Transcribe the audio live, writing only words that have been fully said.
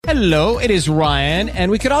Hello, it is Ryan,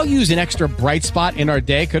 and we could all use an extra bright spot in our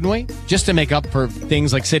day, couldn't we? Just to make up for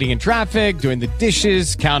things like sitting in traffic, doing the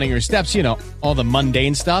dishes, counting your steps, you know, all the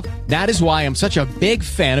mundane stuff. That is why I'm such a big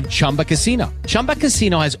fan of Chumba Casino. Chumba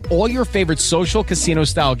Casino has all your favorite social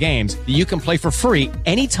casino-style games that you can play for free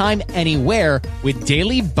anytime, anywhere with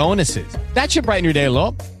daily bonuses. That should brighten your day a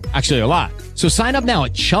little. Actually, a lot. So sign up now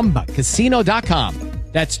at ChumbaCasino.com.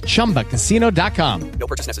 That's ChumbaCasino.com. No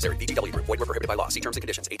purchase necessary. VGW Group. Void where prohibited by law. See terms and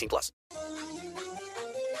conditions. 18 plus.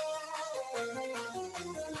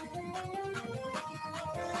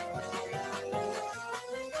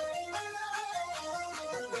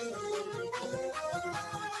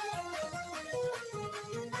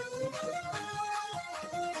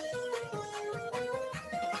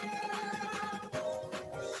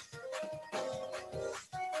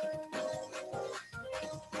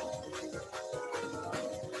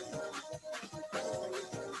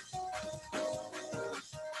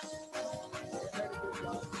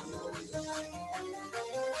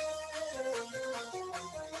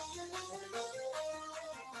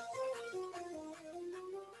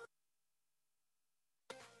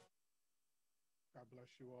 God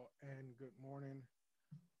bless you all, and good morning.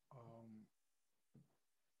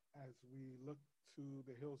 As we look to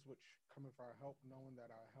the hills which cometh our help, knowing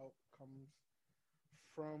that our help comes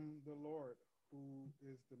from the Lord, who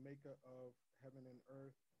is the maker of heaven and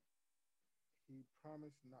earth. He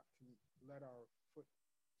promised not to let our foot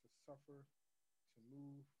to suffer, to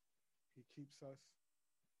move. He keeps us.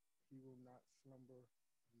 He will not slumber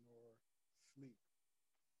nor sleep.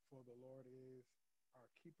 For the Lord is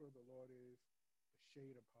our keeper. The Lord is the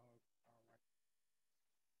shade above our right.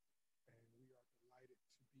 And we are delighted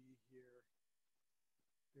to be here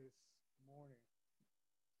this morning.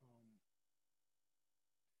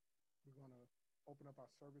 We're going to open up our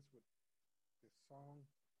service with this song,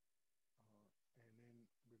 and then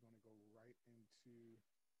we're going to go right into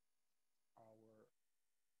our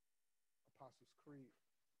Apostles' Creed.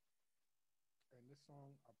 And this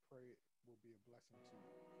song, I pray, will be a blessing to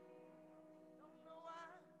you. Don't know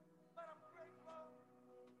why, but I'm grateful.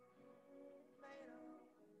 Made up,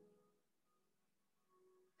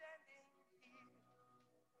 standing here,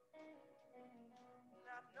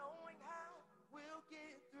 not knowing how we'll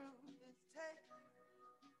get through this test,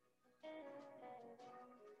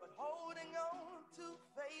 but holding on to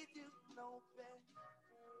faith, you know best.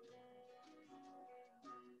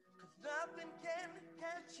 'Cause nothing can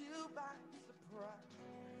catch you by surprise.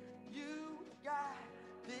 You got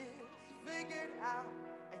this figured out,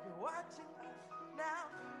 and you're watching us now.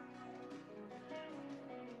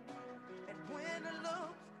 And when it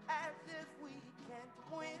looks as if we can't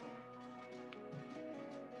win,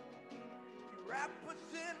 you wrap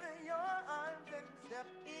us in your arms and step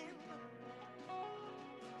in.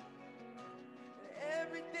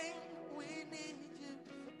 Everything we need you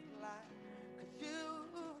supply, 'cause you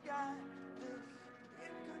got this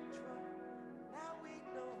in control. Now we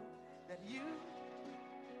know that you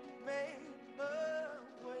made a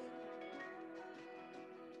way.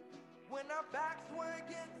 When our backs were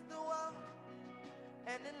against the wall,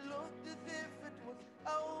 and it looked as if it was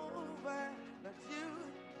over, but you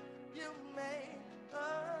made a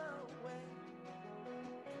way.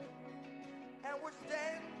 And we're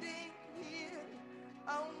standing here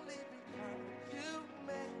only because you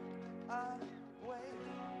made a way.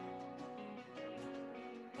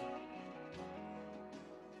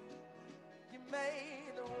 You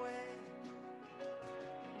made a way.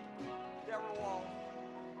 Darryl Walls.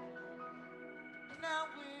 Now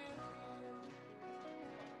we're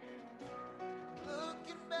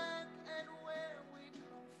looking back at where we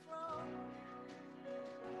come from.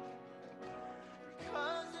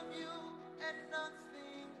 Because of you and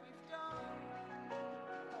nothing we've done,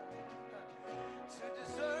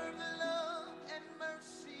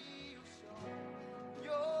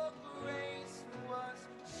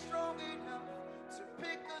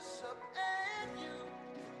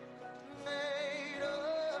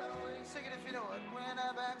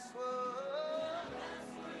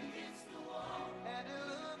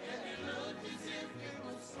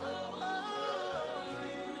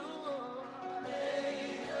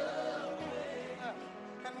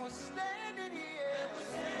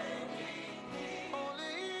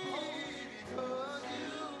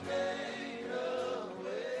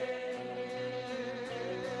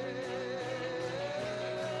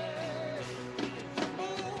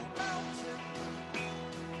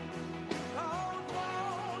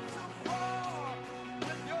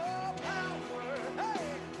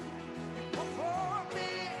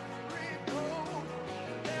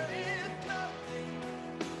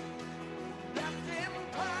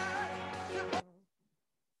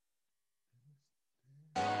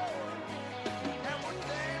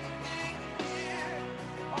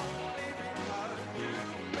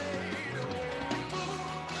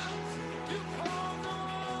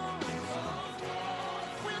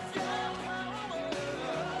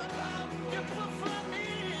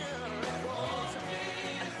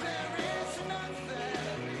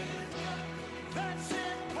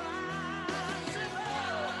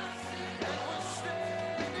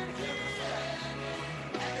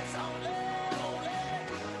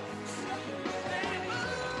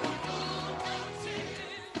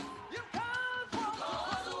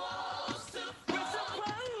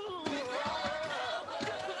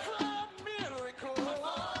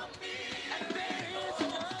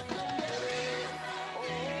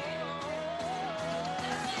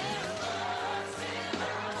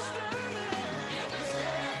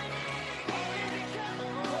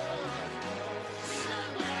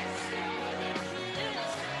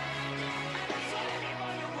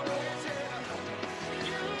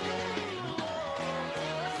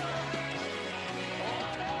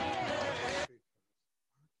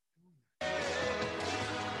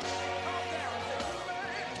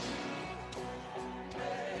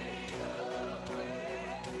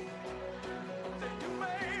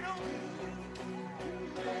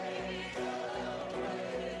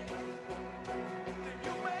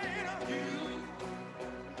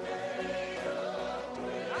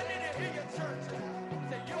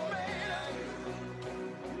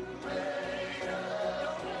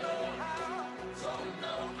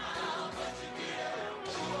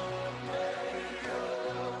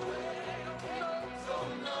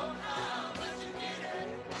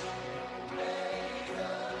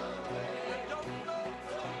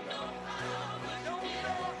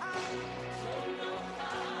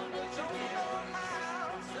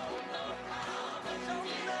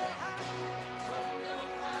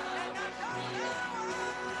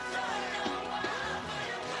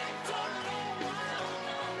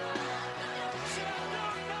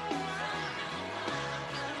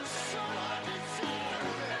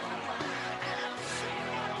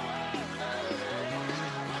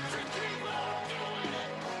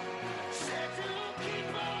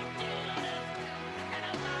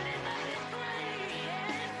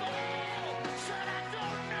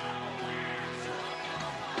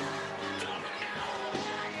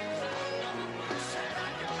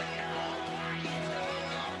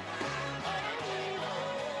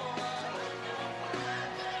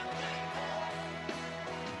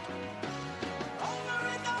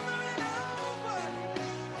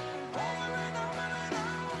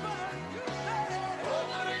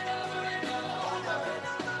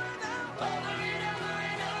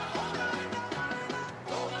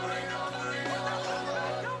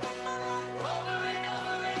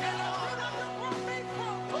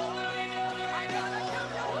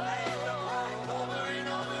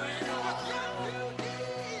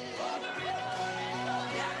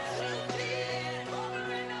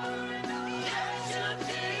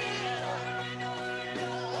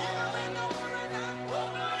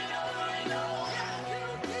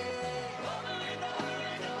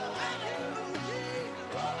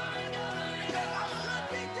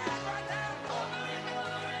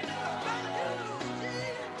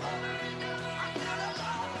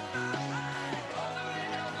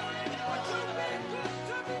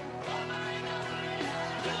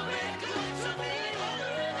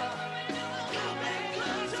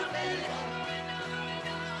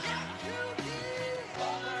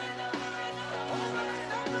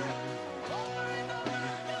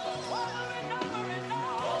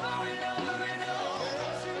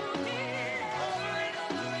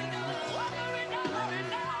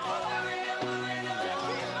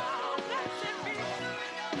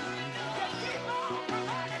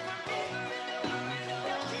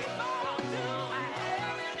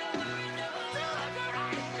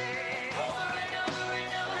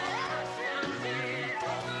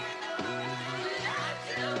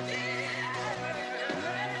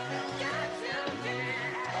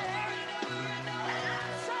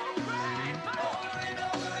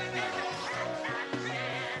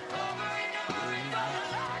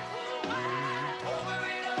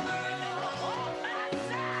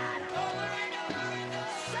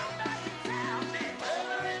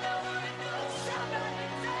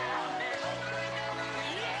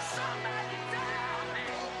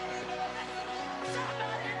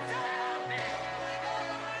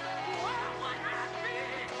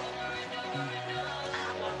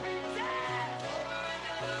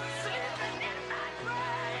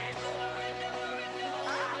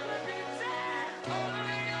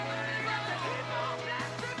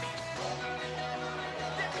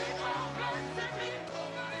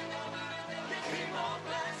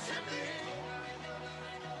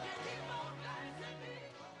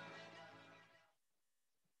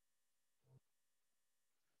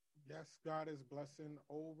 ask God His blessing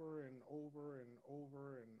over and over and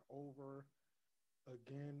over and over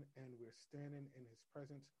again, and we're standing in His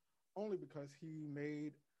presence only because He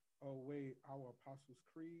made a way. Our Apostles'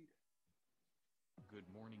 Creed. Good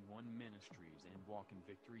morning, One Ministries and Walk in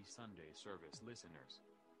Victory Sunday service listeners.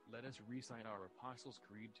 Let us recite our Apostles'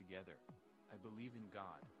 Creed together. I believe in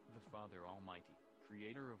God, the Father Almighty,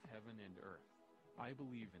 creator of heaven and earth. I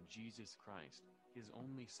believe in Jesus Christ, His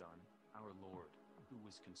only Son, our Lord, who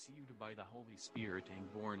was conceived by the Holy Spirit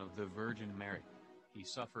and born of the Virgin Mary. He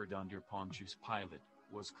suffered under Pontius Pilate,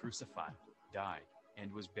 was crucified, died,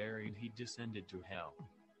 and was buried. He descended to hell.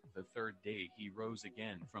 The third day He rose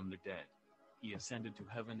again from the dead. He ascended to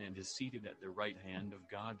heaven and is seated at the right hand of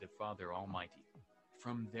God the Father Almighty.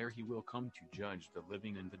 From there He will come to judge the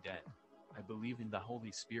living and the dead. I believe in the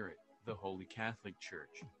Holy Spirit, the Holy Catholic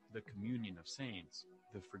Church, the communion of saints,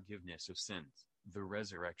 the forgiveness of sins, the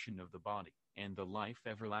resurrection of the body, and the life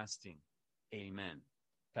everlasting. Amen.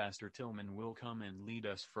 Pastor Tillman will come and lead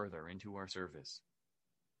us further into our service.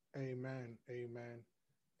 Amen, amen,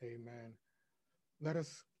 amen. Let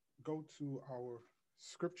us go to our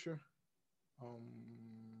scripture.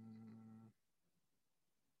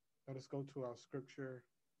 Let us go to our scripture.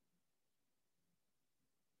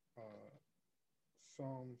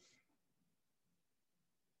 Psalms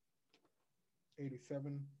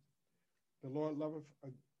 87. The Lord loveth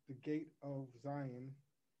the gate of Zion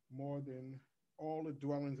more than all the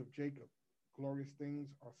dwellings of Jacob. Glorious things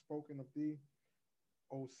are spoken of thee,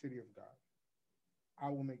 O city of God. I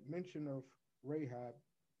will make mention of Rahab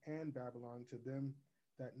and Babylon to them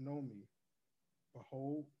that know me.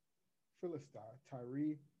 Behold, Philistia,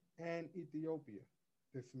 Tyre, and Ethiopia,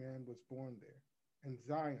 this man was born there. And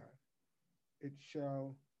Zion, it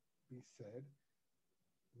shall be said,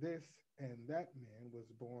 this and that man was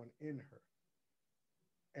born in her,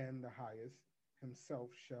 and the highest himself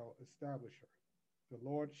shall establish her. The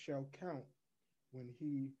Lord shall count when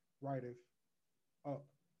He writeth up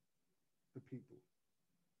the people,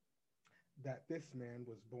 that this man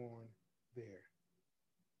was born there.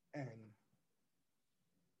 And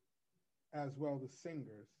as well the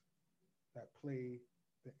singers that play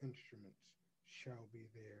the instruments shall be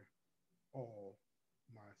there. All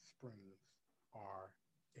my springs are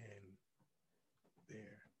in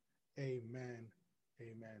there. Amen.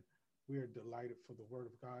 Amen. We are delighted for the word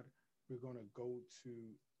of God. We're going to go to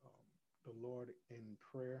the Lord in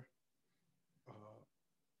prayer.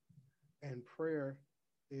 And prayer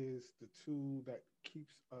is the tool that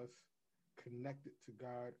keeps us connected to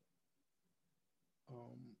God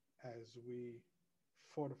as we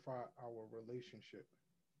fortify our relationship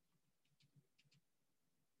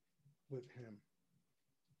with Him.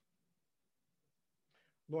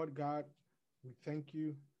 Lord God, we thank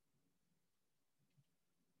you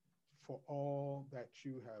for all that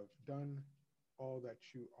you have done, all that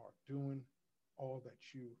you are doing, all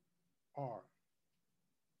that you are.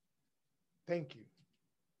 Thank you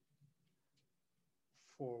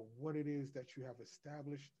for what it is that you have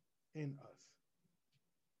established in us.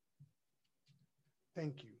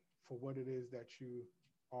 Thank you for what it is that you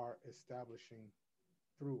are establishing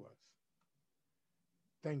through us.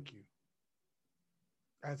 Thank you.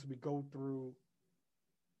 As we go through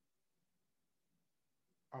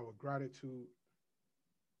our gratitude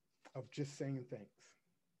of just saying thanks,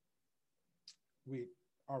 we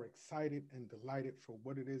are excited and delighted for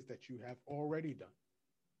what it is that you have already done,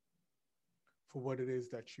 for what it is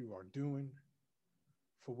that you are doing,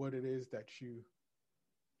 for what it is that you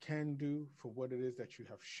can do, for what it is that you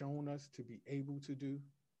have shown us to be able to do.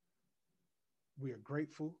 We are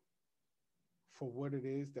grateful for what it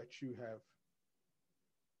is that you have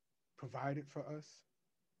provided for us,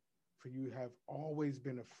 for you have always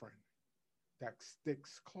been a friend that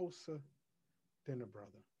sticks closer than a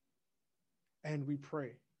brother. And we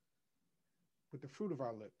pray with the fruit of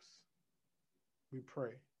our lips. We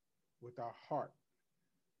pray with our heart,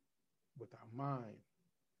 with our mind,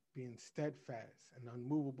 being steadfast and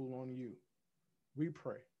unmovable on you. We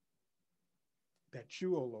pray that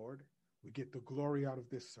you, O Lord, would get the glory out of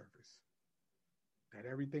this service, that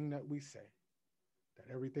everything that we say,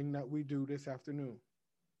 that everything that we do this afternoon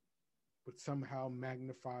would somehow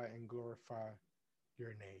magnify and glorify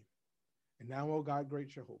your name. And now, O God, great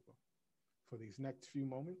Jehovah, for these next few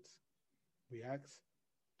moments, we ask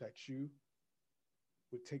that you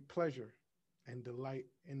would take pleasure and delight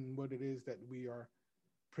in what it is that we are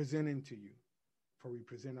presenting to you. For we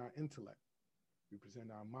present our intellect, we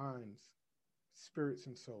present our minds, spirits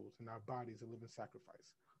and souls, and our bodies a living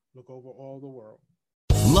sacrifice. Look over all the world.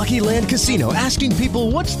 Lucky Land Casino, asking people,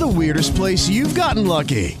 what's the weirdest place you've gotten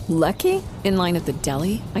lucky? Lucky? In line at the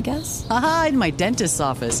deli, I guess? Aha, in my dentist's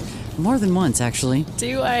office. More than once, actually.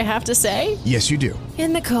 Do I have to say? Yes, you do.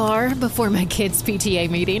 In the car before my kids' PTA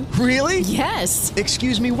meeting. Really? Yes.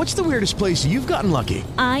 Excuse me, what's the weirdest place you've gotten lucky?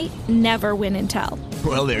 I never win and tell.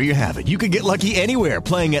 Well, there you have it. You can get lucky anywhere,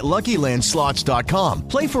 playing at LuckyLandSlots.com.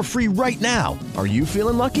 Play for free right now. Are you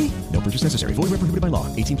feeling lucky? No purchase necessary. Void where prohibited by law.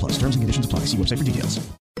 18 plus. Terms and conditions apply. See website for details.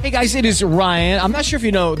 Hey guys, it is Ryan. I'm not sure if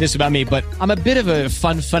you know this about me, but I'm a bit of a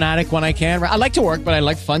fun fanatic when I can. I like to work, but I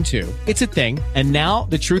like fun too. It's a thing. And now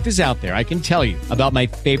the truth is out there. I can tell you about my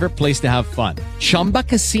favorite place to have fun. Chumba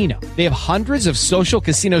Casino. They have hundreds of social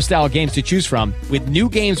casino style games to choose from with new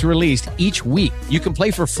games released each week. You can play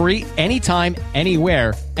for free anytime,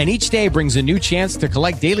 anywhere. And each day brings a new chance to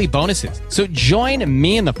collect daily bonuses. So join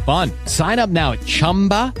me in the fun. Sign up now at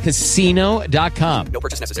ChumbaCasino.com. No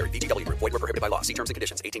purchase necessary. VGW Group. Void where prohibited by law. See terms and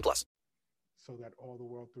conditions. 18 plus. So that all the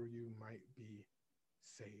world through you might be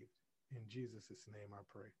saved. In Jesus' name I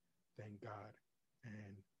pray. Thank God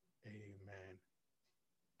and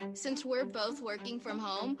amen. Since we're both working from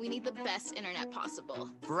home, we need the best internet possible.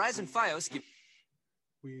 Verizon Fios.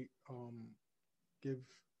 We give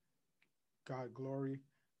God glory.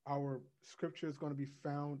 Our scripture is going to be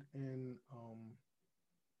found in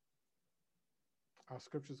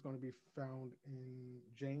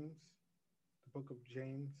James, the book of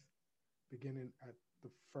James, beginning at the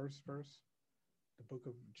first verse. The book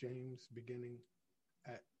of James, beginning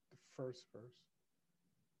at the first verse.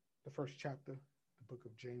 The first chapter, the book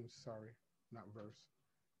of James, sorry, not verse.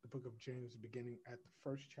 The book of James, beginning at the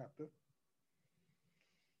first chapter.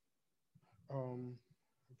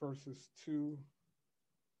 Verses 2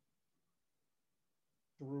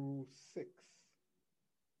 through 6.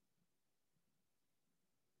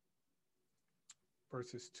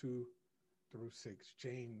 Verses 2 through 6.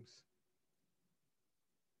 James,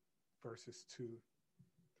 verses 2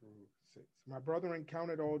 through 6. My brethren,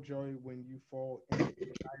 count it all joy when you fall into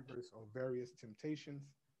divers or various temptations,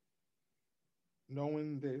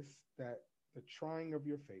 knowing this, that the trying of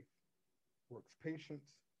your faith works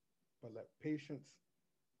patience, but let patience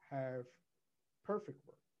have perfect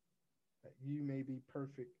work, that you may be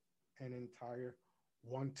perfect and entire,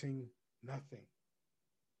 wanting nothing.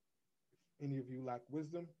 If any of you lack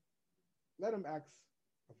wisdom, let him ask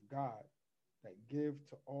of God, that give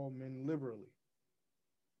to all men liberally,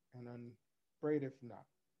 and upbraideth not,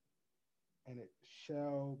 and it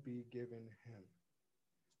shall be given him.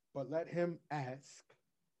 But let him ask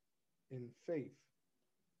in faith,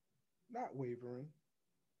 not wavering,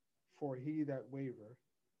 for he that waver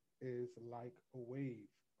is like a wave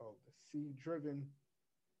of the sea, driven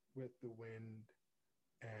with the wind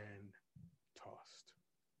and tossed.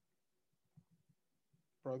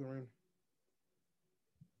 Brethren,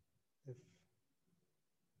 if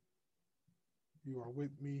you are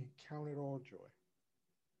with me, count it all joy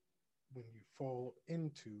when you fall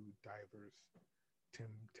into divers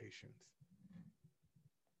temptations.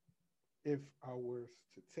 If I was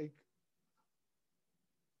to take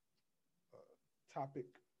a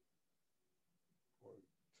topic or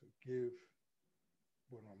to give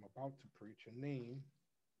what I'm about to preach a name,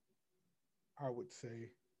 I would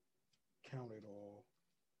say, count it all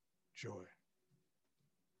joy.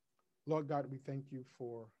 Lord God, we thank you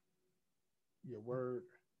for your word.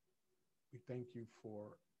 We thank you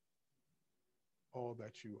for all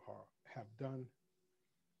that you have done.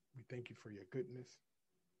 We thank you for your goodness.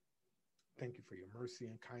 Thank you for your mercy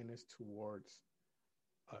and kindness towards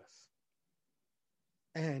us.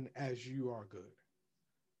 And as you are good,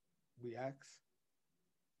 we ask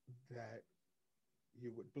that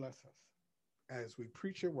you would bless us as we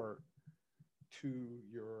preach your word to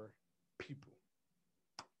your people.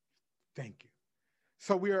 Thank you.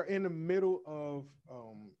 So we are in the middle of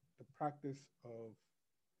the practice of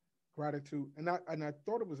gratitude, and I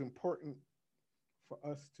thought it was important for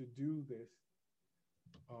us to do this.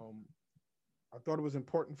 I thought it was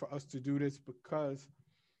important for us to do this because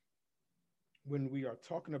when we are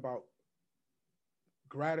talking about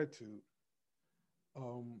gratitude,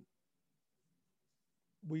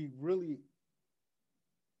 we really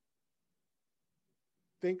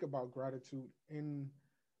think about gratitude in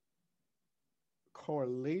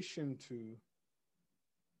correlation to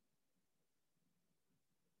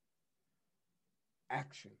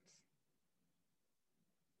actions.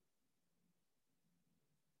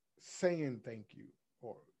 Saying thank you,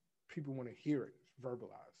 or people want to hear it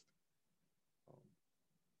verbalized.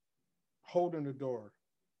 Holding the door,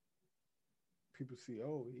 people see,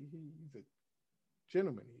 oh, he's a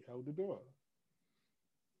gentleman. He held the door.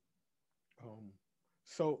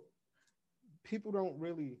 So people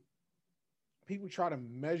try to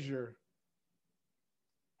measure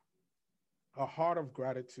a heart of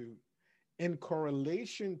gratitude in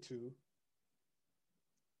correlation to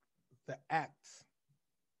the acts,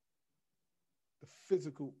 the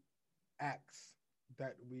physical acts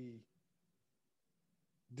that we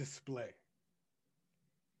display.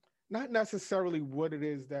 Not necessarily what it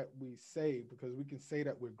is that we say, because we can say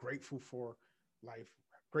that we're grateful for life,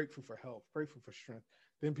 grateful for health, grateful for strength.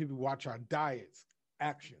 Then people watch our diets,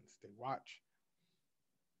 actions. They watch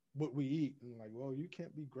what we eat and like, well, you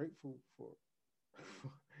can't be grateful for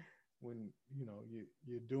when, you know,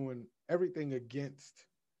 you're doing everything against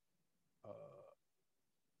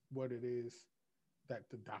what it is that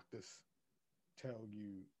the doctors tell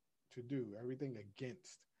you to do, everything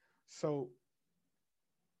against. So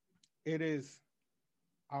it is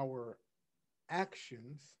our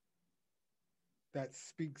actions that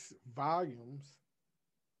speaks volumes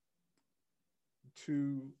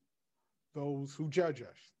to those who judge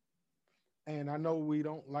us. And I know we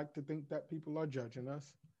don't like to think that people are judging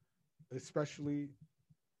us, especially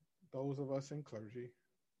those of us in clergy.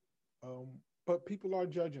 But people are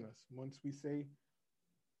judging us once we say,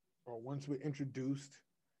 or once we're introduced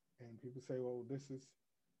and people say, well, this is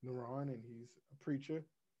Naran and he's a preacher.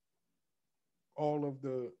 All of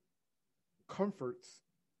the comforts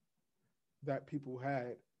that people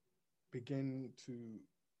had begin to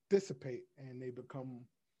dissipate and they become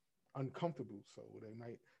uncomfortable. So they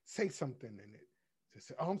might say something in it to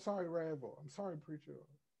say, oh, I'm sorry, Rev, or I'm sorry, preacher, or,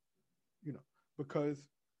 you know, because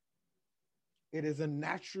it is a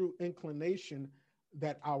natural inclination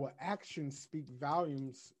that our actions speak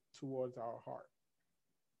volumes towards our heart.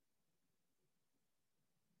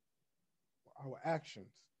 Our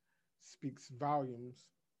actions speaks volumes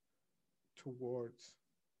towards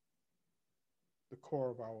the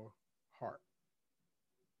core of our heart.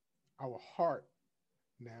 Our heart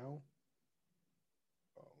now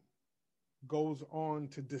goes on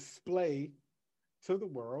to display to the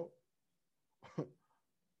world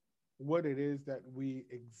what it is that we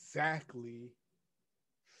exactly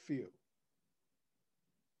feel.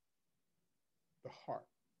 The heart.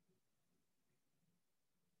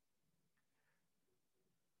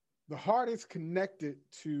 The heart is connected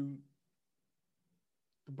to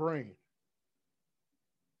the brain.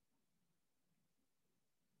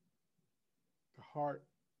 The heart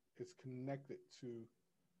is connected to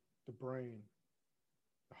the brain.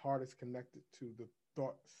 The heart is connected to the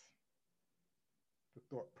thoughts, the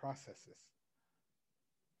thought processes.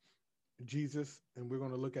 Jesus, and we're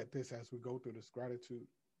going to look at this as we go through this gratitude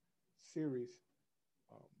series,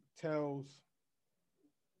 tells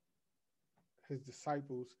his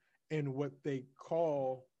disciples in what they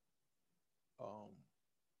call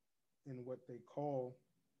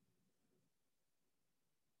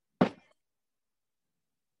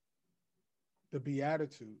the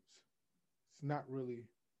Beatitudes. It's not really,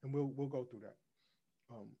 and we'll go through that.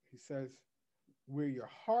 He says, where your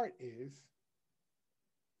heart is,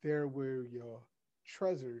 there will your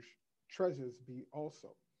treasures be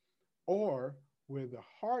also. Or where the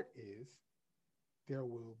heart is, there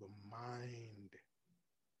will the mind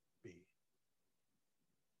be.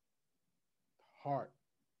 The heart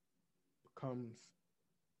becomes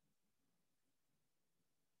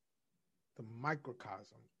the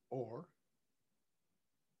microcosm, or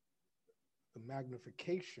the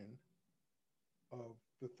magnification of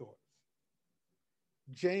the thoughts.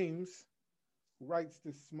 James, who writes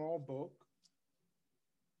this small book,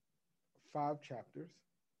 5 chapters,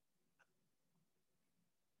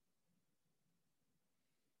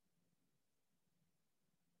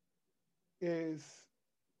 is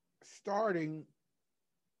starting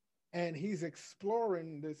and he's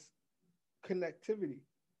exploring this connectivity.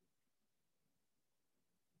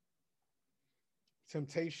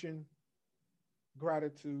 Temptation,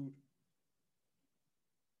 gratitude,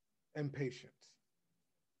 and patience.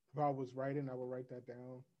 If I was writing, I would write that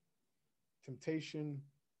down. Temptation,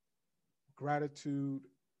 gratitude,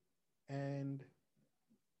 and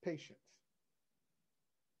patience.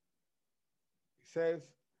 He says,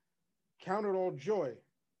 count it all joy,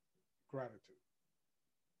 gratitude.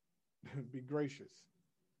 Be gracious.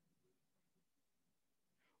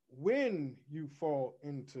 When you fall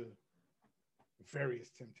into various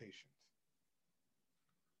temptations.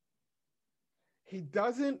 He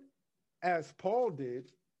doesn't, as Paul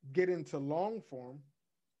did, get into long form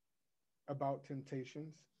about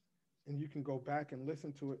temptations, and you can go back and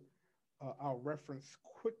listen to it. I'll reference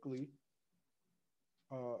quickly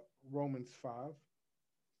Romans 5.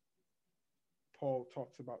 Paul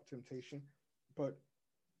talks about temptation, but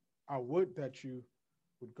I would that you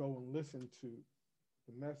would go and listen to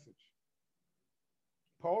the message.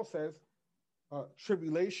 Paul says,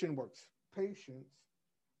 tribulation works patience,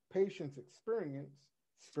 patience experience,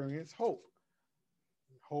 experience hope.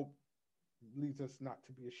 Hope leads us not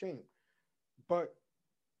to be ashamed. But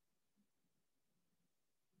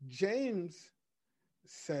James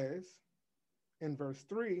says in verse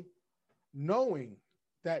 3, knowing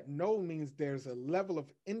that know means there's a level of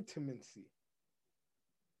intimacy.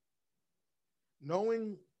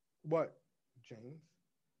 Knowing what, James?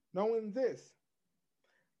 Knowing this,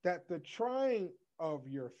 that the trying of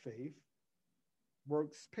your faith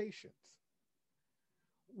works patience.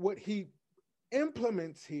 What he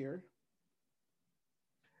implements here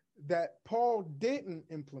that Paul didn't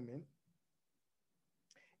implement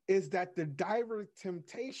is that the diverse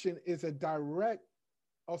temptation is a direct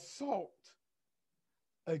assault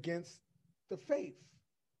against the faith.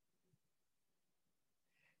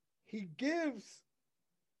 He gives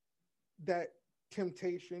that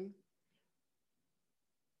temptation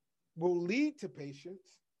will lead to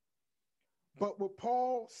patience, but what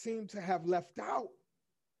Paul seemed to have left out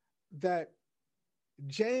that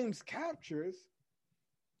James captures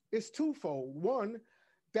is twofold. One,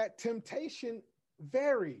 that temptation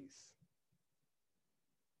varies.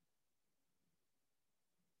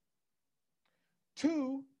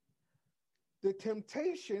 Two, the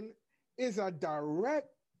temptation is a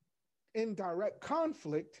indirect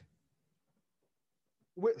conflict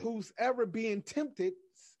with who's ever being tempted's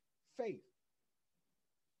faith.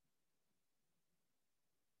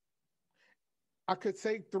 I could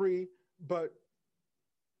say three, but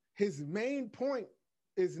his main point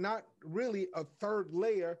is not really a third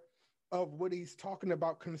layer of what he's talking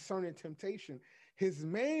about concerning temptation. His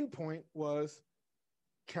main point was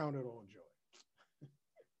count it all joy.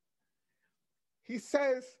 He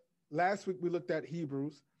says, last week we looked at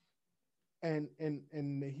Hebrews, and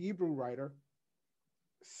the Hebrew writer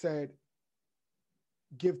said,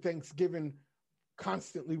 give thanksgiving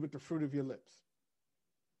constantly with the fruit of your lips.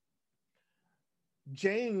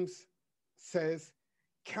 James says,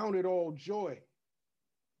 count it all joy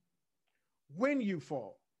when you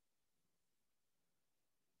fall.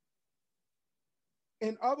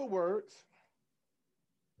 In other words,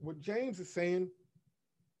 what James is saying,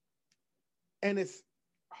 and it's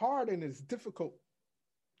hard and it's difficult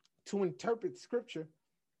to interpret scripture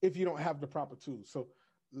if you don't have the proper tools. So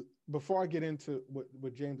before I get into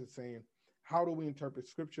what James is saying, how do we interpret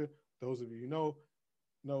scripture? Those of you who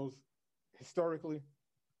knows historically,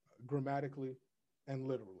 grammatically, and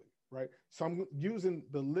literally, right? So I'm using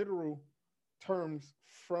the literal terms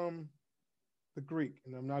from the Greek,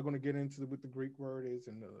 and I'm not going to get into what the Greek word is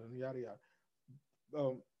and yada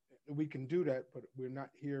yada. We can do that, but we're not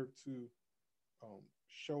here to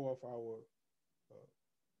show off our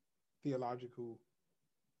theological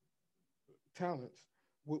talents.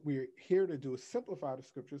 What we're here to do is simplify the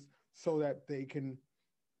scriptures so that they can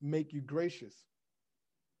make you gracious.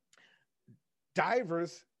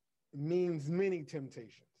 Divers means many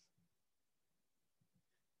temptations.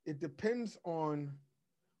 It depends on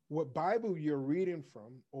what Bible you're reading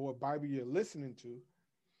from or what Bible you're listening to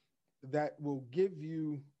that will give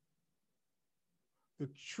you the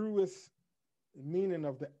truest meaning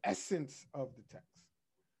of the essence of the text.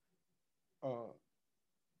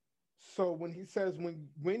 So when he says,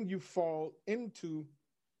 when you fall into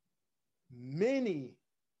many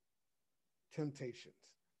temptations,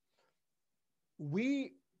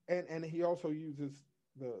 and he also uses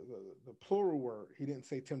the plural word. He didn't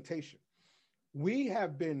say temptation. We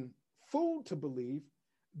have been fooled to believe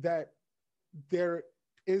that there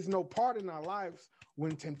is no part in our lives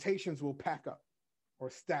when temptations will pack up or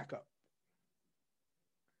stack up.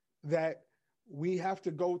 That we have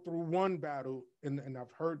to go through one battle, and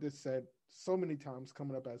I've heard this said so many times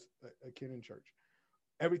coming up as a kid in church.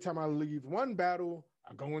 Every time I leave one battle,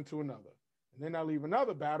 I go into another. And then I leave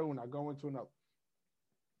another battle and I go into another.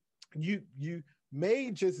 You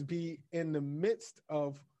may just be in the midst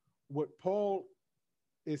of what Paul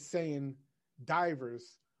is saying,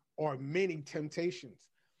 divers or many temptations,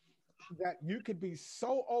 that you could be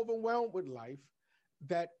so overwhelmed with life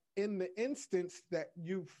that in the instance that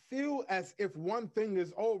you feel as if one thing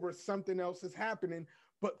is over, something else is happening,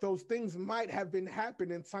 but those things might have been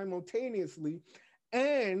happening simultaneously.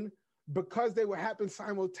 And because they were happening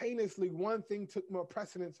simultaneously, one thing took more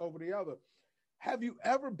precedence over the other. Have you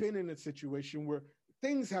ever been in a situation where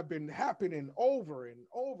things have been happening over and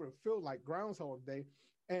over, feel like Groundhog Day,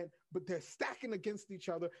 but they're stacking against each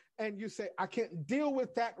other, and you say, I can't deal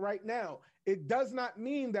with that right now? It does not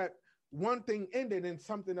mean that one thing ended and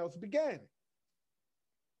something else began.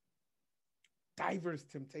 Diverse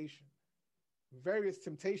temptation. Various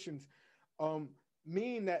temptations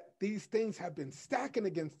mean that these things have been stacking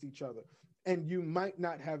against each other, and you might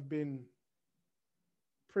not have been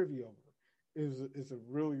privy over. is a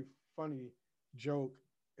really funny joke,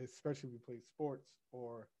 especially if you play sports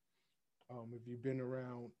or if you've been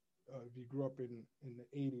around, if you grew up in the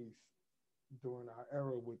 80s during our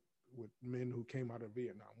era with men who came out of the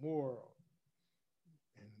Vietnam War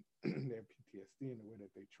and their PTSD and the way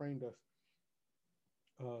that they trained us.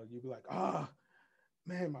 You'd be like,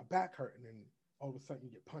 man, my back hurt. And then all of a sudden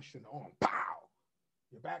you get punched in the arm. Pow!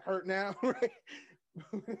 Your back hurt now, right?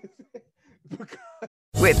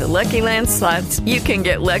 With the Lucky Land Slots, you can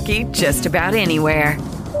get lucky just about anywhere.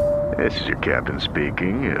 This is your captain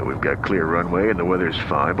speaking. We've got clear runway and the weather's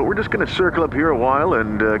fine, but we're just going to circle up here a while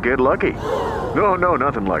and get lucky. No,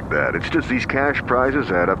 nothing like that. It's just these cash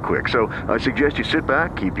prizes add up quick. So I suggest you sit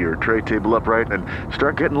back, keep your tray table upright, and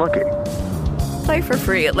start getting lucky. Play for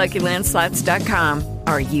free at LuckyLandSlots.com.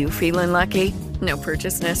 Are you feeling lucky? No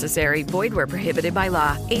purchase necessary. Void where prohibited by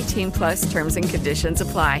law. 18+ terms and conditions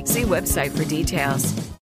apply. See website for details.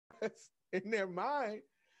 In their mind,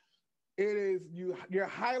 it is you're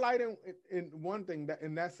highlighting in one thing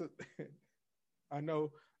and that's I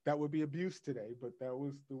know that would be abuse today, but that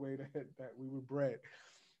was the way that we were bred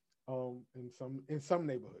in some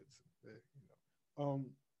neighborhoods.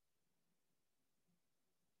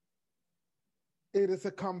 It is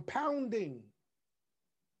a compounding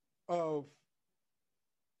of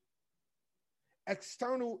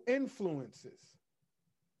external influences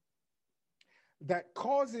that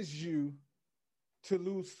causes you to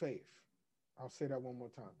lose faith. I'll say that one more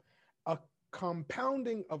time. A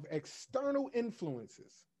compounding of external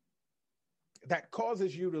influences that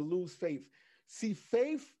causes you to lose faith. See,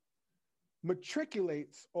 faith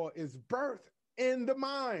matriculates or is birthed in the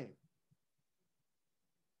mind.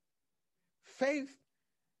 Faith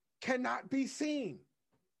cannot be seen.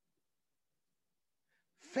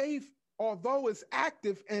 Faith, although it's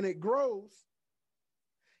active and it grows,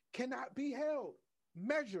 cannot be held,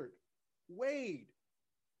 measured, weighed.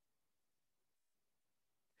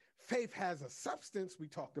 Faith has a substance we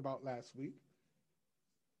talked about last week,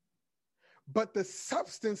 but the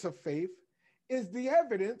substance of faith is the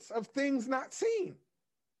evidence of things not seen.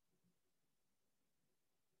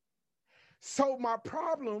 So my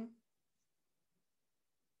problem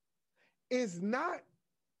is not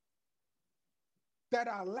that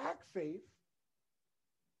I lack faith.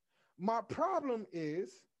 My problem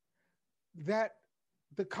is that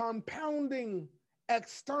the compounding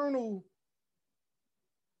external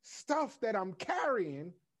stuff that I'm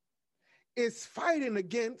carrying is fighting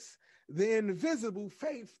against the invisible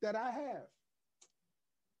faith that I have.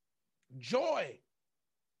 Joy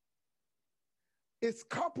is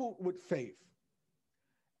coupled with faith.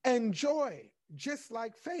 And joy, just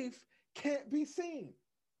like faith, can't be seen.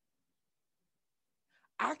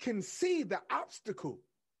 I can see the obstacle.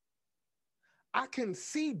 I can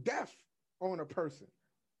see death on a person.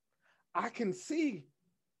 I can see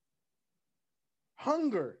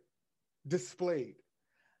hunger displayed.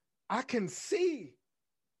 I can see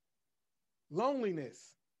loneliness.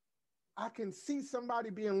 I can see somebody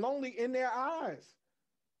being lonely in their eyes.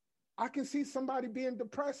 I can see somebody being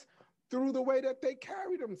depressed through the way that they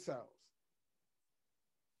carry themselves.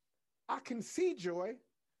 I can see joy,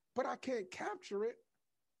 but I can't capture it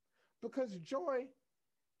because joy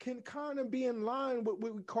can kind of be in line with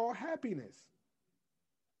what we call happiness.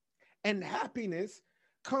 And happiness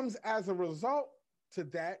comes as a result to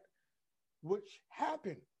that which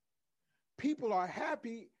happened. People are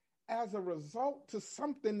happy as a result to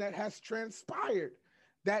something that has transpired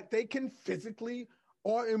that they can physically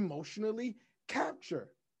or emotionally capture.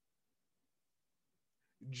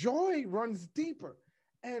 Joy runs deeper.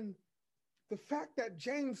 And the fact that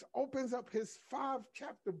James opens up his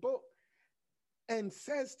 5-chapter book and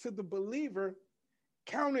says to the believer,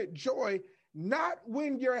 count it joy, not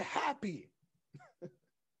when you're happy,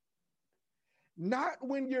 not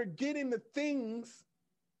when you're getting the things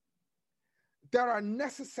that are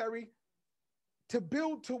necessary to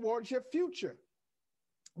build towards your future.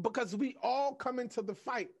 Because we all come into the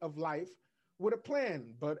fight of life with a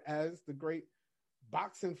plan. But as the great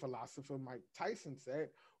boxing philosopher Mike Tyson said,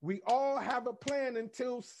 we all have a plan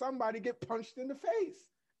until somebody get punched in the face.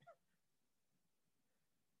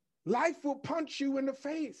 Life will punch you in the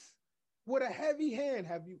face with a heavy hand.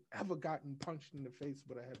 Have you ever gotten punched in the face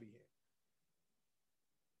with a heavy hand?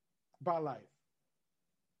 By life.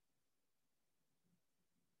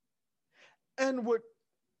 And what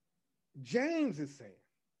James is saying,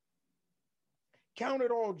 count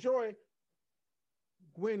it all joy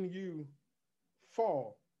when you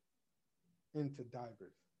fall into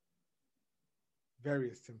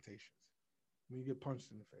various temptations. When you get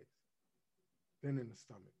punched in the face, then in the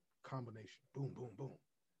stomach, combination, boom, boom, boom.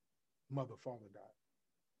 Mother, father died.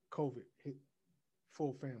 COVID hit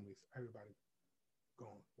full families, everybody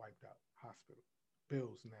gone, wiped out, hospital,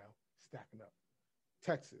 bills now stacking up.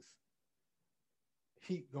 Texas,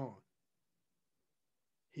 heat gone,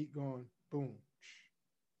 boom.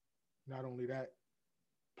 Not only that,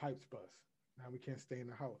 pipes bust. Now we can't stay in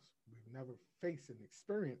the house. We've never faced and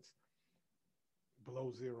experienced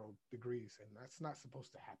below 0 degrees, and that's not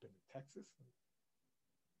supposed to happen in Texas.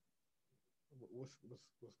 What's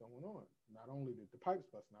going on? Not only did the pipes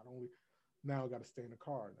bust, not only now I got to stay in the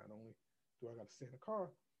car. Not only do I got to stay in the car,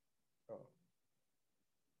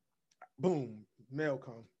 boom, mail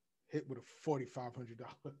come, hit with a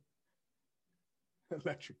 $4,500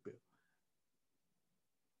 electric bill.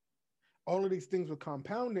 All of these things were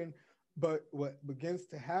compounding, but what begins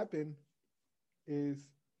to happen is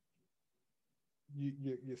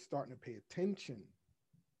you're starting to pay attention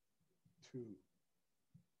to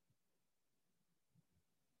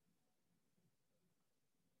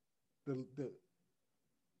the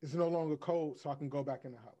it's no longer cold, so I can go back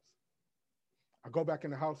in the house. I go back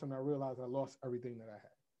in the house and I realize I lost everything that I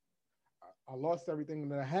had. I lost everything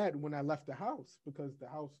that I had when I left the house because the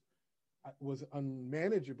house was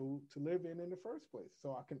unmanageable to live in the first place.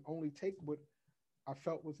 So I can only take what I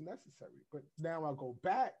felt was necessary. But now I go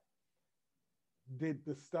back. Did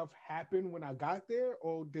the stuff happen when I got there,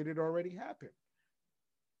 or did it already happen?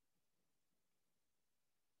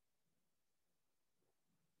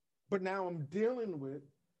 But now I'm dealing with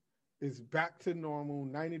is back to normal,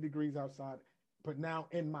 90 degrees outside. But now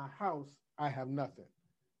in my house, I have nothing.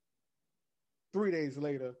 3 days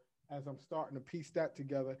later, as I'm starting to piece that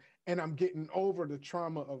together, and I'm getting over the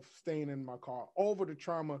trauma of staying in my car, over the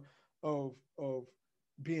trauma of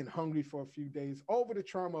being hungry for a few days, over the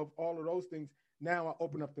trauma of all of those things. Now I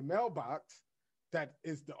open up the mailbox, that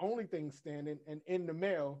is the only thing standing, and in the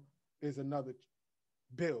mail is another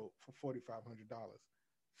bill for $4,500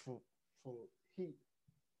 for heat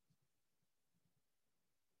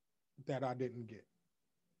that I didn't get.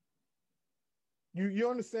 You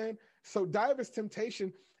understand? So diverse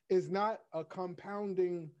temptation is not a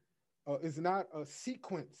compounding, is not a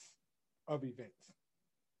sequence of events.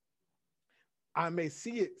 I may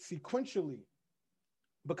see it sequentially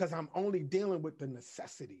because I'm only dealing with the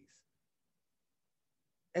necessities.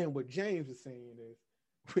 And what James is saying is,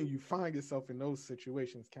 when you find yourself in those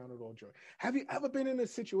situations, count it all joy. Have you ever been in a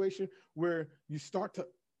situation where you start to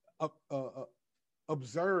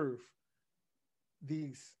observe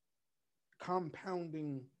these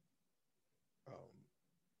compounding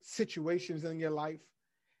situations in your life,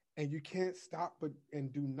 and you can't stop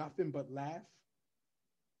and do nothing but laugh?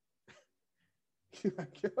 You're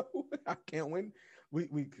like, yo, I can't win.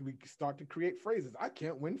 We start to create phrases. I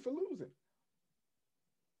can't win for losing.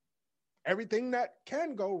 Everything that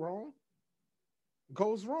can go wrong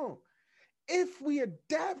goes wrong. If we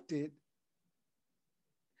adapted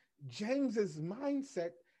James's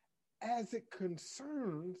mindset as it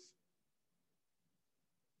concerns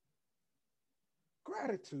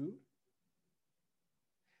gratitude,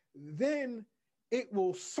 then it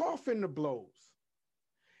will soften the blows.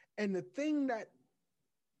 And the thing that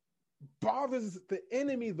bothers the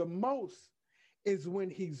enemy the most is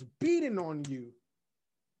when he's beating on you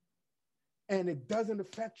and it doesn't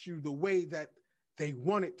affect you the way that they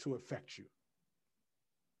want it to affect you.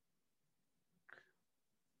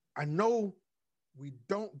 I know we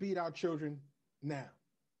don't beat our children now.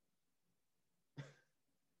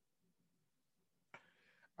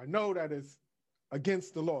 I know that is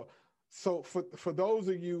against the law. So for those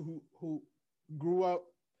of you who grew up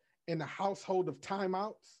in a household of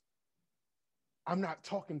timeouts, I'm not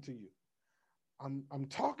talking to you. I'm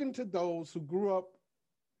talking to those who grew up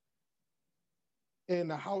in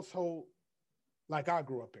a household like I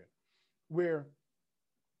grew up in, where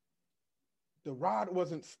the rod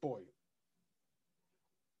wasn't spoiled.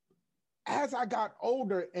 As I got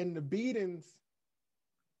older and the beatings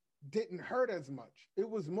didn't hurt as much, it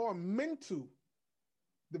was more mental,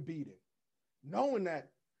 the beating. Knowing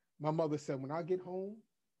that my mother said, when I get home.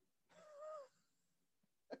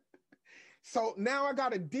 So now I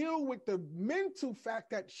got to deal with the mental fact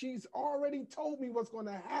that she's already told me what's going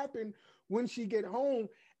to happen when she get home.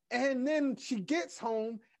 And then she gets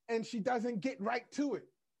home and she doesn't get right to it.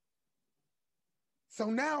 So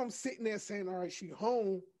now I'm sitting there saying, all right, she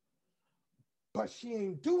home, but she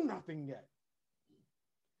ain't do nothing yet.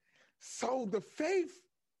 So the faith,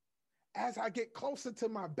 as I get closer to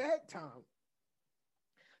my bedtime,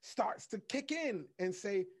 starts to kick in and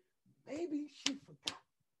say, maybe she forgot.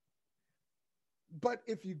 But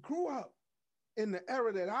if you grew up in the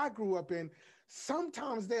era that I grew up in,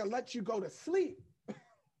 sometimes they'll let you go to sleep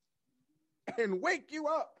and wake you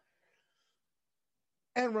up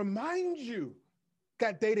and remind you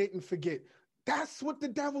that they didn't forget. That's what the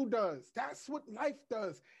devil does. That's what life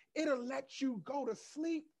does. It'll let you go to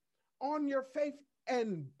sleep on your faith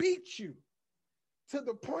and beat you to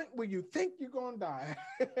the point where you think you're going to die.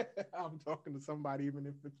 I'm talking to somebody, even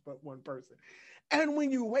if it's but one person. And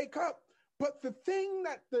when you wake up, but the thing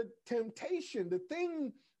that the temptation, the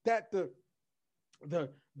thing that the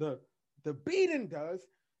beating does,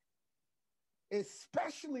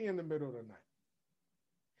 especially in the middle of the night,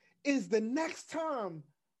 is the next time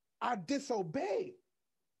I disobey,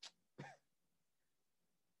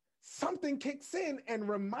 something kicks in and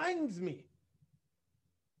reminds me,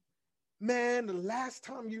 man, the last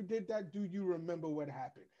time you did that, do you remember what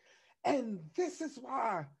happened? And this is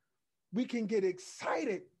why we can get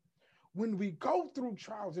excited when we go through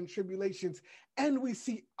trials and tribulations and we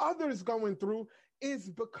see others going through, is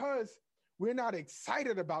because we're not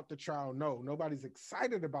excited about the trial. No, nobody's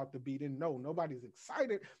excited about the beating. No, nobody's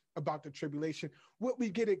excited about the tribulation. What we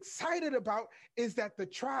get excited about is that the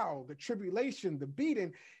trial, the tribulation, the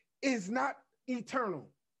beating is not eternal.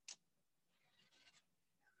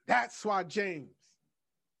 That's why James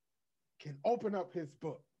can open up his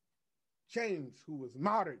book. James, who was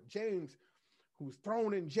martyred, James, who was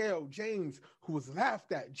thrown in jail, James, who was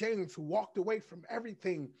laughed at, James, who walked away from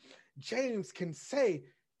everything, James can say,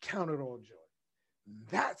 count it all joy.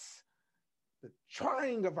 That's the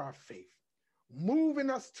trying of our faith, moving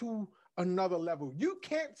us to another level. You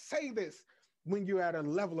can't say this when you're at a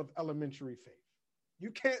level of elementary faith. You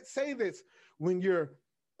can't say this when you're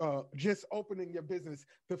just opening your business.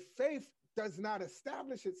 The faith does not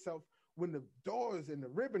establish itself when the doors and the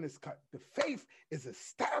ribbon is cut. The faith is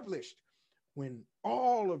established when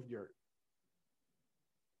all of your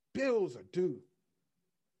bills are due.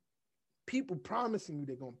 People promising you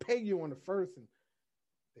they're going to pay you on the first, and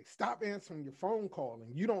they stop answering your phone call,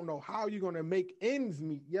 and you don't know how you're going to make ends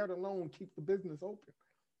meet, yet alone keep the business open.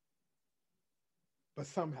 But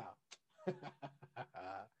somehow,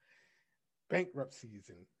 bankruptcies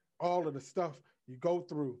and all of the stuff you go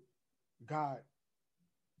through, God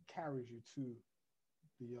carries you to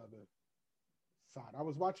the other side. I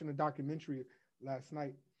was watching a documentary last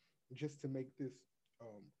night just to make this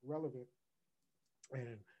relevant,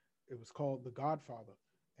 and it was called The Godfather.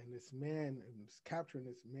 And this man, it was capturing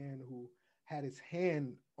this man who had his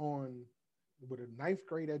hand on, with a 9th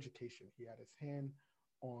grade education, he had his hand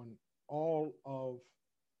on all of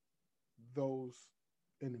those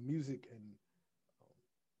in the music and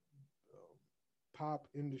pop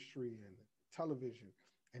industry and television,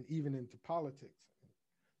 and even into politics.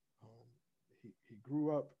 He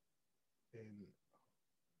grew up in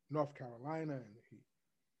North Carolina, and he,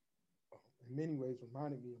 in many ways,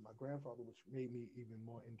 reminded me of my grandfather, which made me even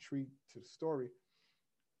more intrigued to the story.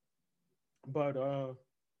 But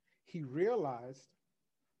he realized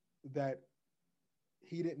that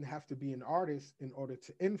he didn't have to be an artist in order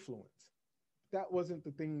to influence. That wasn't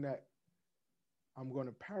the thing that I'm going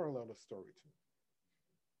to parallel the story to.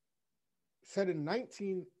 Said in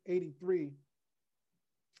 1983,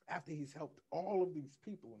 after he's helped all of these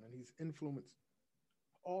people and he's influenced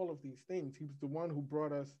all of these things, he was the one who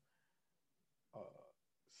brought us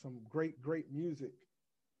some great music.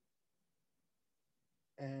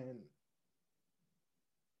 And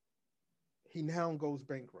he now goes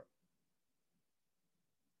bankrupt.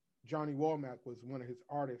 Johnny Womack was one of his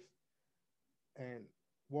artists, and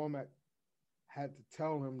Womack had to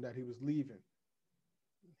tell him that he was leaving.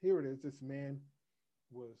 Here it is. This man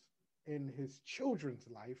was in his children's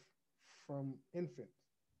life from infants.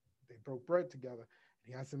 They broke bread together, and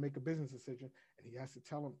he has to make a business decision, and he has to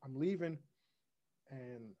tell him, I'm leaving.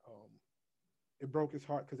 And it broke his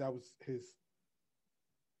heart because that was his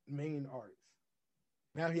main artist.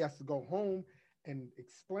 Now he has to go home and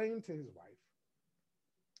explain to his wife,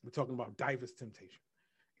 we're talking about diverse temptation,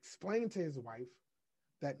 explain to his wife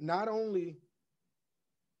that not only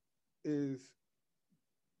is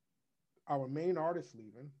our main artist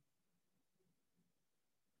leaving,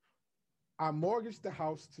 I mortgaged the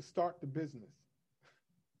house to start the business,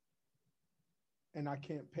 and I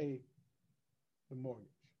can't pay the mortgage.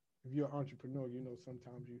 If you're an entrepreneur, you know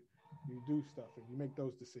sometimes you do stuff and you make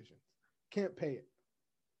those decisions. Can't pay it.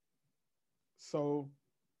 So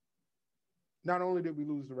not only did we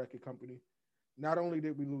lose the record company, not only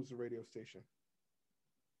did we lose the radio station,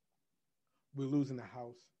 we're losing the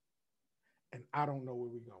house, and I don't know where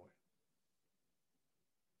we're going.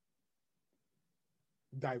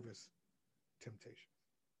 Diverse temptations.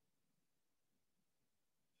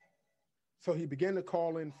 So he began to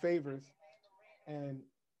call in favors, and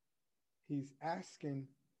he's asking,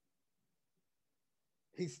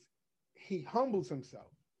 he humbles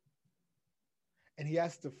himself, And he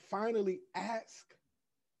has to finally ask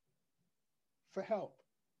for help.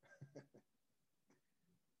 The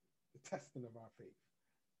testing of our faith.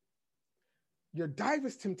 Your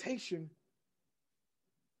diverse temptation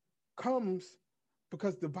comes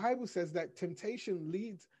because the Bible says that temptation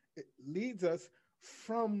leads us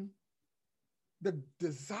from the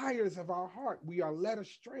desires of our heart. We are led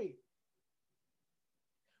astray.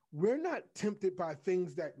 We're not tempted by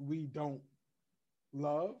things that we don't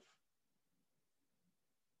love.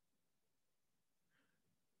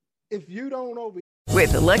 If you don't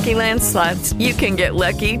With the Lucky Land Slots, you can get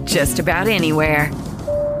lucky just about anywhere.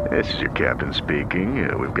 This is your captain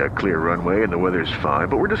speaking. We've got clear runway and the weather's fine,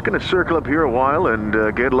 but we're just going to circle up here a while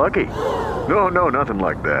and get lucky. No, nothing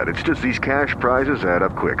like that. It's just these cash prizes add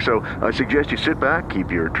up quick. So I suggest you sit back, keep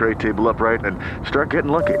your tray table upright, and start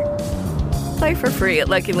getting lucky. Play for free at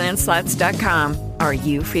LuckyLandSlots.com. Are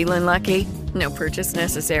you feeling lucky? No purchase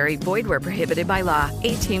necessary. Void where prohibited by law.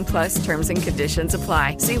 18+ terms and conditions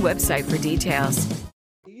apply. See website for details.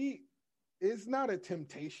 It's not a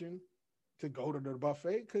temptation to go to the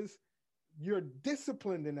buffet because you're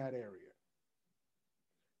disciplined in that area.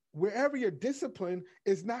 Wherever you're disciplined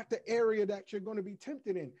is not the area that you're going to be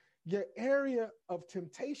tempted in. Your area of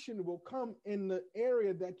temptation will come in the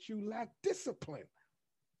area that you lack discipline.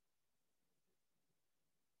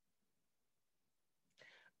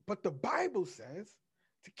 But the Bible says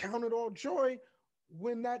to count it all joy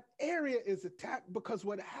when that area is attacked, because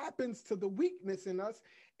what happens to the weakness in us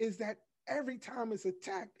is that every time it's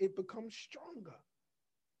attacked, it becomes stronger.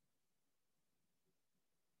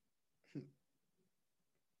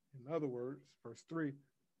 In other words, verse 3, the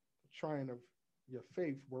trying of your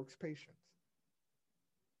faith works patience.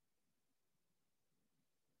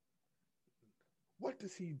 What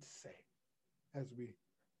does he say as we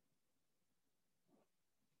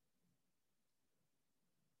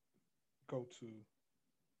go to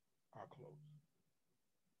our close?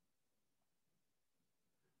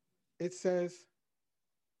 It says,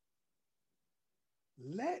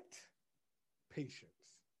 let patience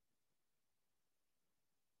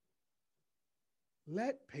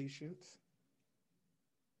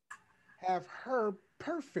have her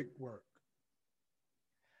perfect work,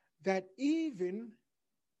 that even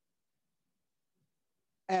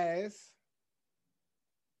as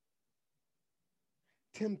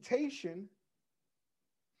temptation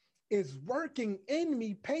is working in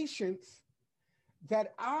me patience,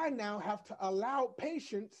 that I now have to allow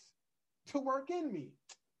patience to work in me.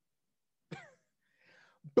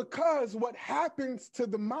 Because what happens to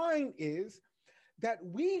the mind is that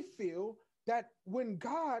we feel that when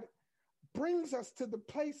God brings us to the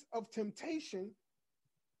place of temptation,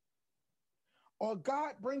 or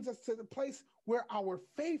God brings us to the place where our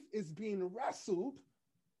faith is being wrestled,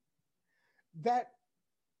 that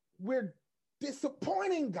we're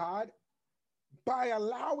disappointing God by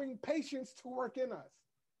allowing patience to work in us.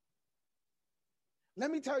 Let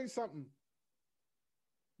me tell you something.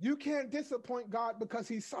 You can't disappoint God because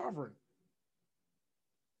he's sovereign.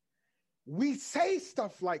 We say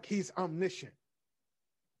stuff like he's omniscient.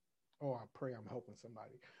 Oh, I pray I'm helping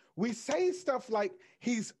somebody. We say stuff like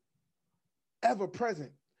he's ever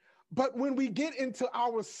present. But when we get into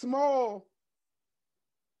our small,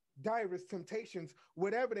 diverse temptations,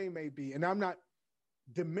 whatever they may be, and I'm not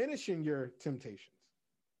diminishing your temptations.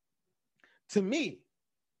 To me,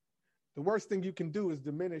 the worst thing you can do is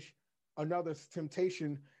diminish another's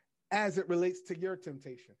temptation as it relates to your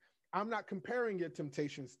temptation. I'm not comparing your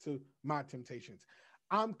temptations to my temptations.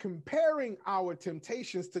 I'm comparing our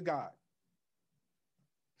temptations to God.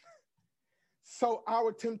 So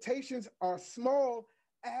our temptations are small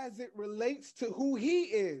as it relates to who he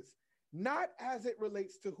is, not as it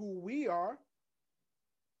relates to who we are.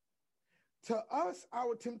 To us,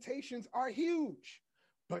 our temptations are huge,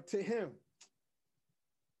 but to him,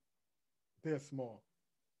 they're small.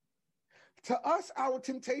 To us, our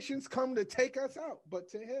temptations come to take us out, but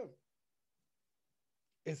to him,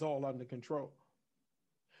 it's all under control.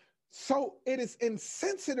 So it is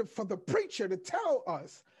insensitive for the preacher to tell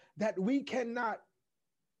us that we cannot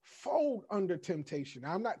fold under temptation.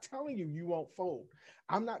 I'm not telling you you won't fold.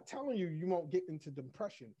 I'm not telling you you won't get into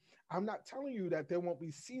depression. I'm not telling you that there won't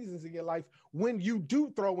be seasons in your life when you do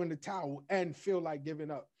throw in the towel and feel like giving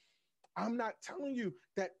up. I'm not telling you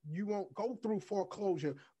that you won't go through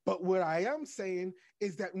foreclosure. But what I am saying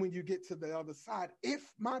is that when you get to the other side,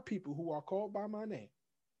 if my people who are called by my name,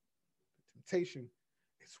 the temptation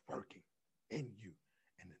is working in you.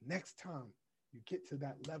 And the next time you get to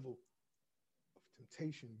that level of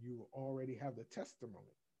temptation, you will already have the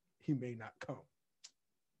testimony. He may not come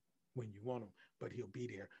when you want him, but he'll be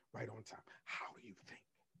there right on time. How do you think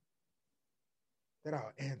that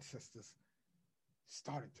our ancestors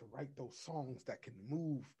started to write those songs that can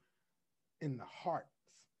move in the hearts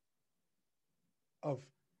of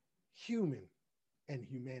human and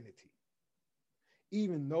humanity.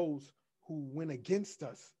 Even those who went against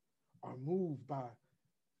us are moved by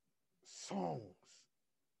songs.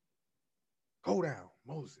 Go down,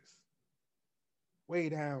 Moses. Way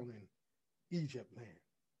down in Egypt land.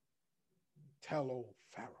 Tell old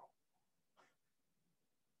Pharaoh,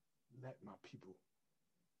 let my people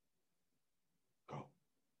go.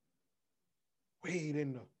 Wade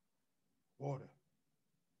in the water.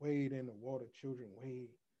 Wade in the water, children, wade.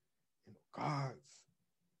 And God's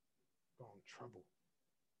gone trouble.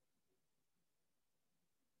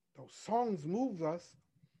 Those songs move us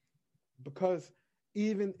because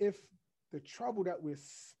even if the trouble that we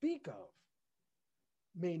speak of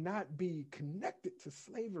may not be connected to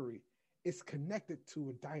slavery, it's connected to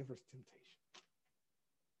a diverse temptation.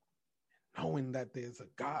 Knowing that there's a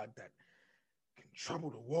God that can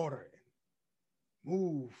trouble the water and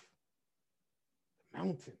move the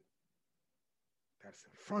mountain that's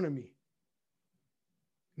in front of me,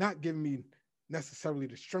 not giving me necessarily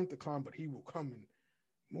the strength to climb, but he will come and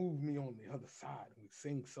move me on the other side. And we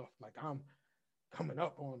sing stuff like I'm coming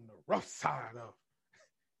up on the rough side of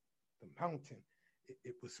the mountain.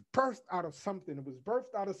 It was birthed out of something. It was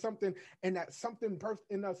birthed out of something, and that something birthed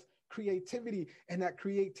in us creativity, and that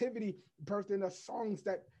creativity birthed in us songs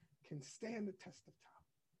that can stand the test of time.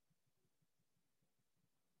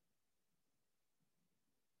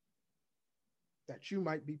 That you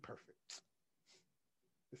might be perfect.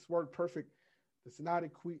 This word perfect does not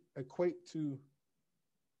equate to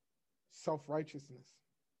self-righteousness.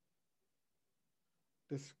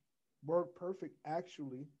 This word perfect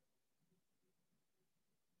actually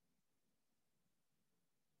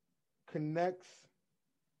connects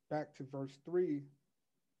back to verse 3,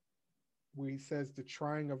 where he says the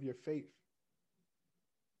trying of your faith,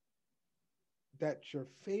 that your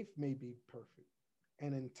faith may be perfect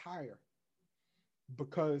and entire,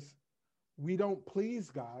 because we don't please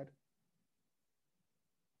God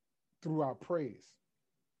through our praise.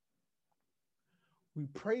 We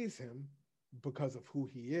praise him because of who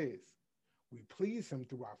he is. We please him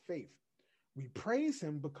through our faith. We praise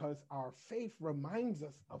him because our faith reminds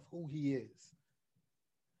us of who he is.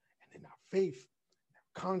 And then our faith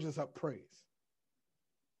conjures up praise.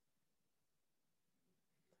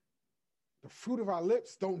 The fruit of our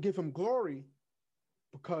lips don't give him glory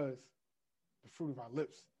because the fruit of our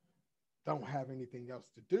lips don't have anything else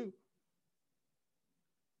to do.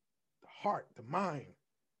 The heart, the mind,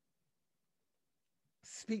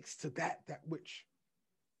 speaks to that which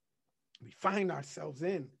we find ourselves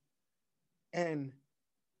in. And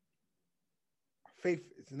our faith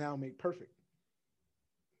is now made perfect.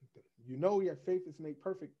 You know your faith is made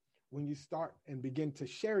perfect when you start and begin to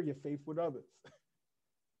share your faith with others.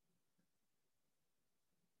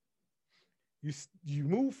 You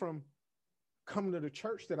move from come to the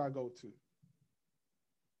church that I go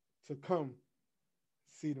to come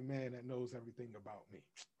see the man that knows everything about me.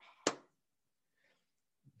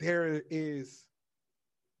 There is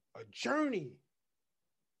a journey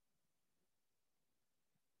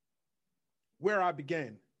where I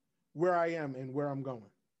began, where I am, and where I'm going.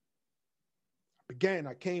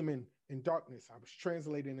 I came in darkness. I was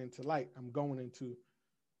translating into light. I'm going into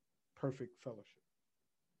perfect fellowship.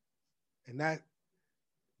 And that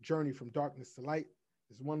journey from darkness to light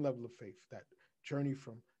is one level of faith. That journey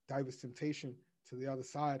from diverse temptation to the other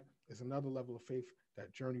side is another level of faith.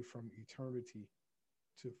 That journey from eternity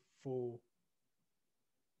to full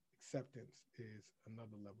acceptance is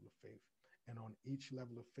another level of faith. And on each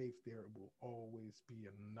level of faith, there will always be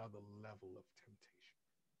another level of temptation.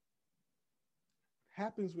 What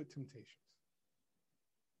happens with temptations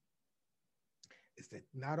is that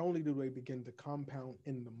not only do they begin to compound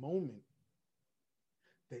in the moment,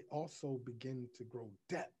 they also begin to grow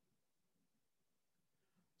depth.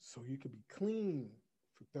 So you could be clean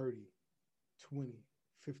for 30, 20,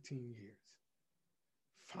 15 years.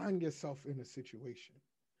 Find yourself in a situation.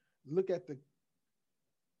 Look at the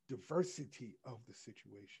diversity of the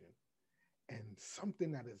situation, and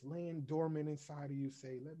something that is laying dormant inside of you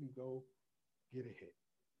say, let me go get a hit.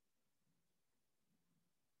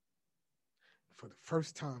 For the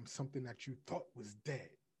first time, something that you thought was dead,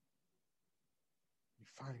 you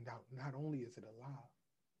find out not only is it alive,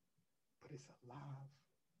 but it's alive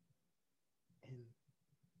in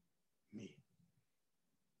me.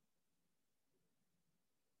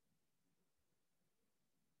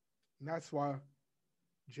 And that's why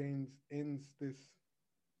James ends this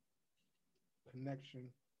connection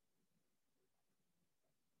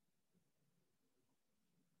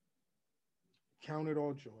Count it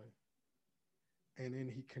all joy. And then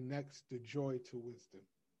he connects the joy to wisdom.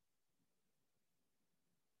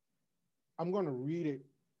 I'm going to read it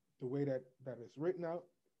the way that it's written out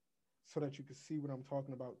so that you can see what I'm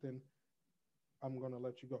talking about. Then I'm going to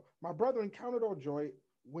let you go. My brethren, count it all joy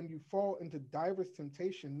when you fall into diverse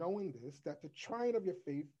temptation, knowing this, that the trying of your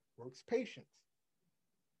faith works patience.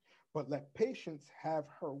 But let patience have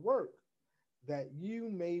her work, that you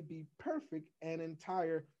may be perfect and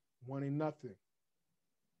entire, wanting nothing.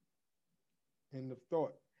 End of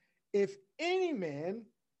thought. If any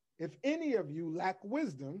of you lack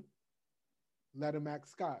wisdom, let him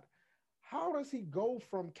ask God. How does he go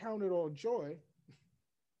from count it all joy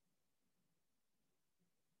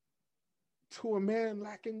to a man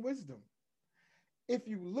lacking wisdom? If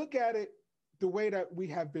you look at it the way that we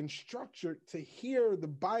have been structured to hear the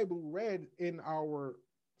Bible read in our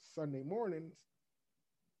Sunday mornings,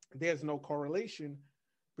 there's no correlation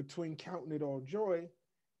between counting it all joy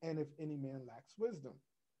and if any man lacks wisdom.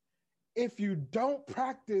 If you don't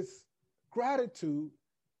practice gratitude,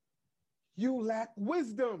 you lack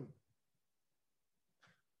wisdom.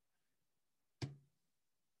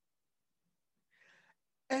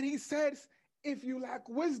 And he says, if you lack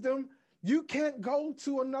wisdom, you can't go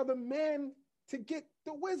to another man to get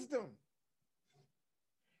the wisdom.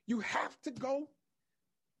 You have to go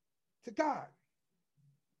to God.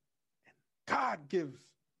 And God gives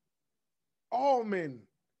all men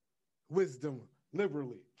wisdom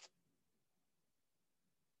liberally.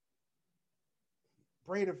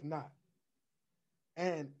 Braideth not,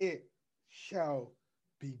 and it shall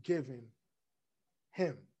be given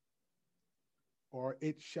him, or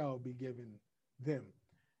it shall be given them.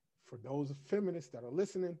 For those feminists that are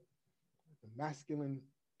listening, the masculine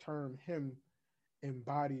term him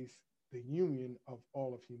embodies the union of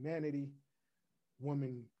all of humanity.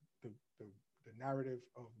 Woman, the narrative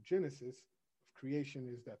of Genesis, of creation,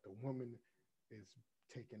 is that the woman is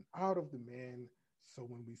taken out of the man. So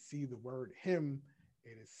when we see the word him,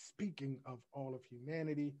 it is speaking of all of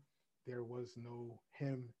humanity. There was no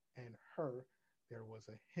him and her. There was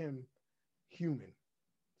a him human.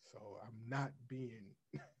 So I'm not being,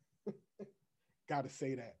 got to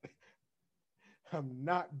say that. I'm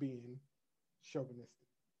not being chauvinistic.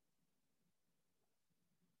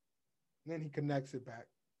 And then he connects it back.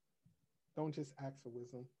 Don't just ask for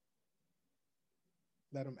wisdom.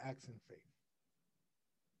 Let him ask in faith.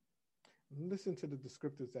 Listen to the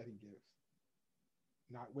descriptors that he gives.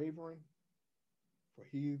 Not wavering, for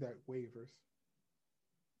he that wavers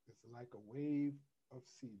is like a wave of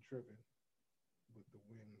sea driven with the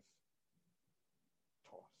winds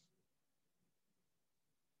tossed.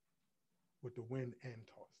 With the wind and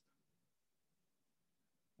tossed.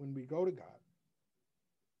 When we go to God,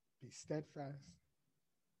 be steadfast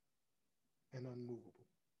and unmovable,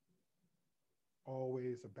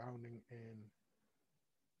 always abounding in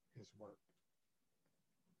his work,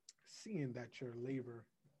 seeing that your labor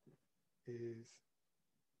is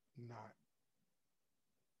not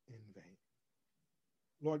in vain.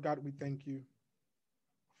 Lord God, we thank you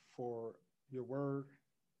for your word.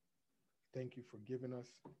 Thank you for giving us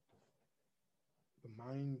the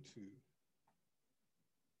mind to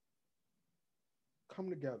come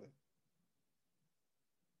together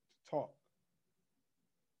to talk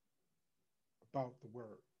about the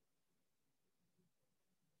word,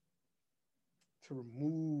 to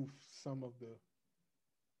remove some of the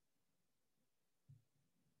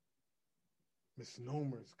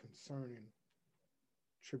misnomers concerning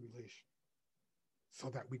tribulation so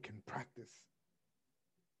that we can practice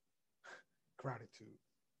gratitude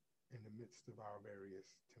in the midst of our various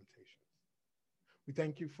temptations. We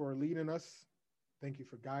thank you for leading us. Thank you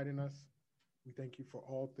for guiding us. We thank you for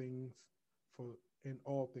all things, for in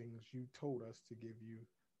all things you told us to give you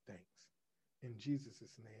thanks. In Jesus'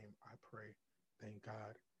 name I pray. Thank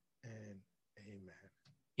God and amen.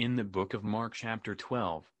 In the book of Mark chapter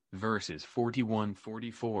 12, verses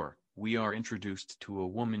 41-44, we are introduced to a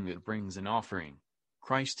woman that brings an offering.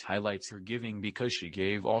 Christ highlights her giving because she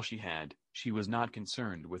gave all she had. She was not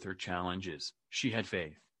concerned with her challenges. She had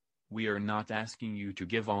faith. We are not asking you to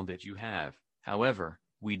give all that you have. However,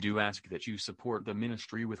 we do ask that you support the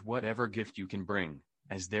ministry with whatever gift you can bring,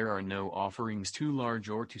 as there are no offerings too large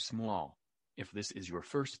or too small. If this is your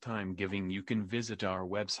first time giving, you can visit our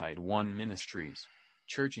website One Ministries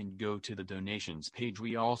Church and go to the donations page.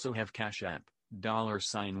 We also have Cash App,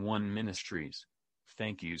 $One Ministries.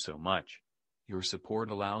 Thank you so much. Your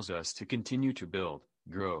support allows us to continue to build,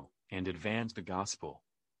 grow, and advance the gospel.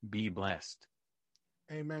 Be blessed.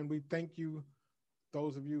 Amen. We thank you,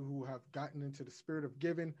 those of you who have gotten into the spirit of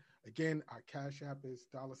giving. Again, our Cash App is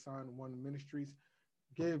 $One Ministries.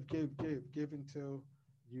 Give until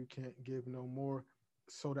you can't give no more,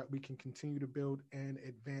 so that we can continue to build and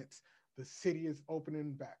advance. The city is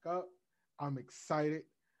opening back up. I'm excited.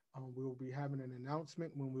 We'll be having an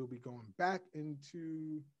announcement when we'll be going back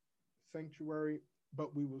into sanctuary,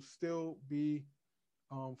 but we will still be,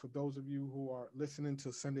 for those of you who are listening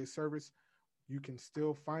to Sunday service, you can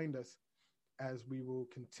still find us, as we will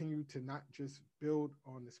continue to not just build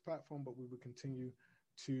on this platform, but we will continue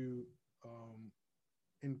to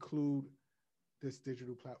include this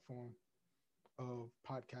digital platform of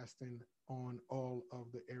podcasting on all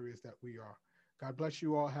of the areas that we are. God bless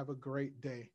you all. Have a great day.